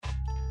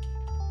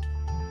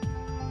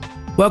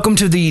Welcome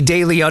to the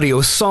Daily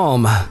Audio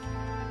Psalm.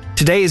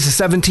 Today is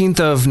the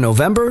 17th of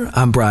November.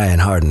 I'm Brian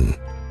Hardin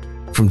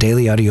from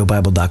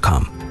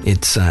dailyaudiobible.com.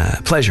 It's a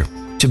pleasure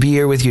to be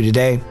here with you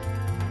today.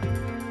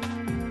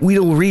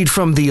 We'll read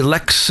from the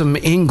Lexham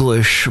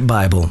English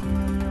Bible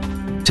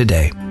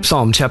today,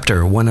 Psalm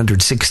chapter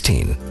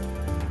 116.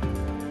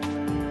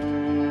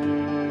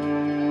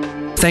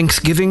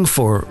 Thanksgiving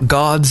for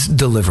God's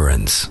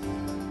deliverance.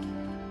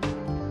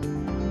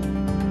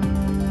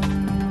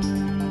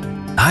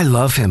 I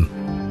love him,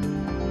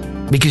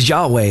 because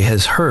Yahweh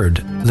has heard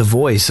the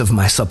voice of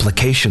my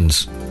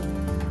supplications,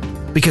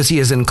 because he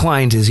has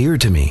inclined his ear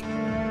to me.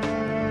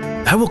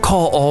 I will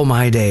call all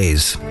my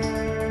days.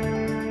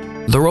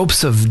 The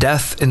ropes of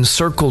death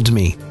encircled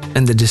me,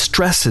 and the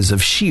distresses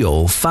of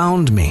Sheol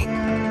found me.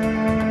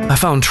 I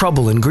found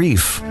trouble and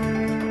grief.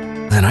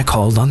 Then I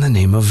called on the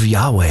name of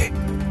Yahweh.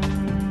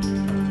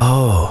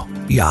 Oh,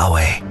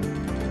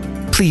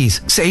 Yahweh,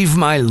 please save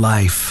my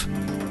life.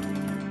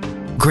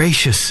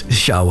 Gracious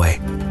is Yahweh,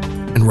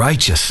 and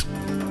righteous,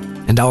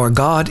 and our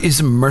God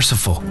is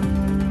merciful.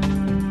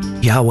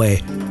 Yahweh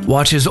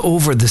watches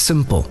over the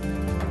simple.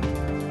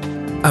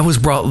 I was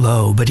brought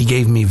low, but he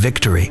gave me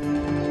victory.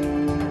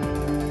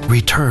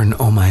 Return,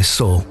 O my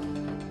soul,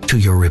 to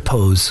your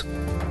repose,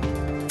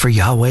 for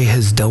Yahweh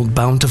has dealt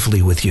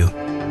bountifully with you.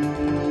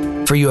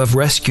 For you have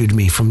rescued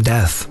me from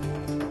death,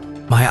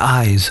 my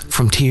eyes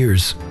from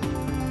tears,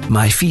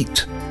 my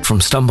feet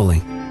from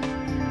stumbling.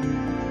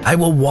 I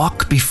will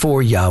walk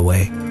before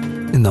Yahweh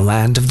in the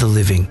land of the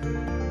living.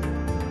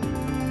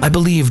 I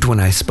believed when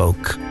I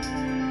spoke.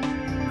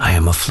 I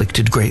am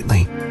afflicted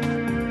greatly.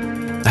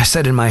 I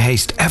said in my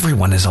haste,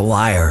 everyone is a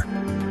liar.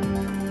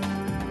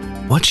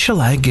 What shall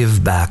I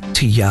give back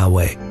to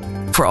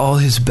Yahweh for all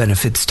his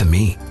benefits to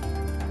me?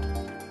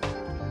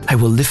 I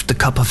will lift the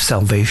cup of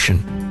salvation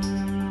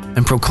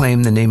and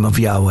proclaim the name of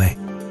Yahweh.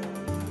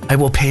 I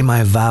will pay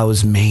my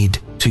vows made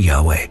to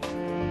Yahweh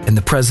in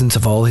the presence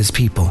of all his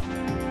people.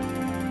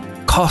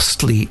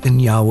 Costly in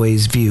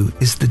Yahweh's view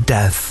is the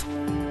death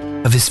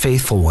of his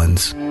faithful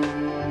ones.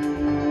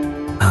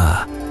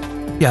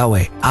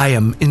 Yahweh, I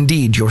am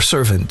indeed your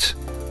servant.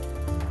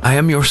 I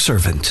am your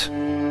servant,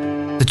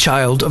 the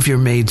child of your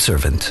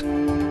maidservant.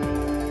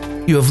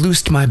 You have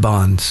loosed my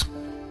bonds.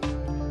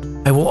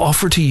 I will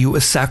offer to you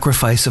a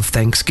sacrifice of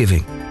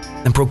thanksgiving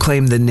and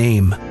proclaim the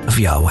name of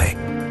Yahweh.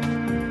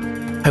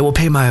 I will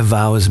pay my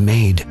vows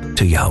made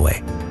to Yahweh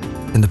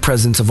in the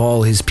presence of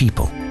all his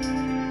people,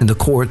 in the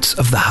courts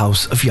of the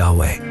house of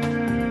Yahweh.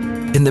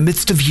 In the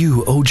midst of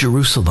you, O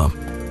Jerusalem,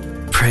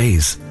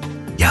 praise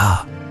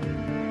Yah.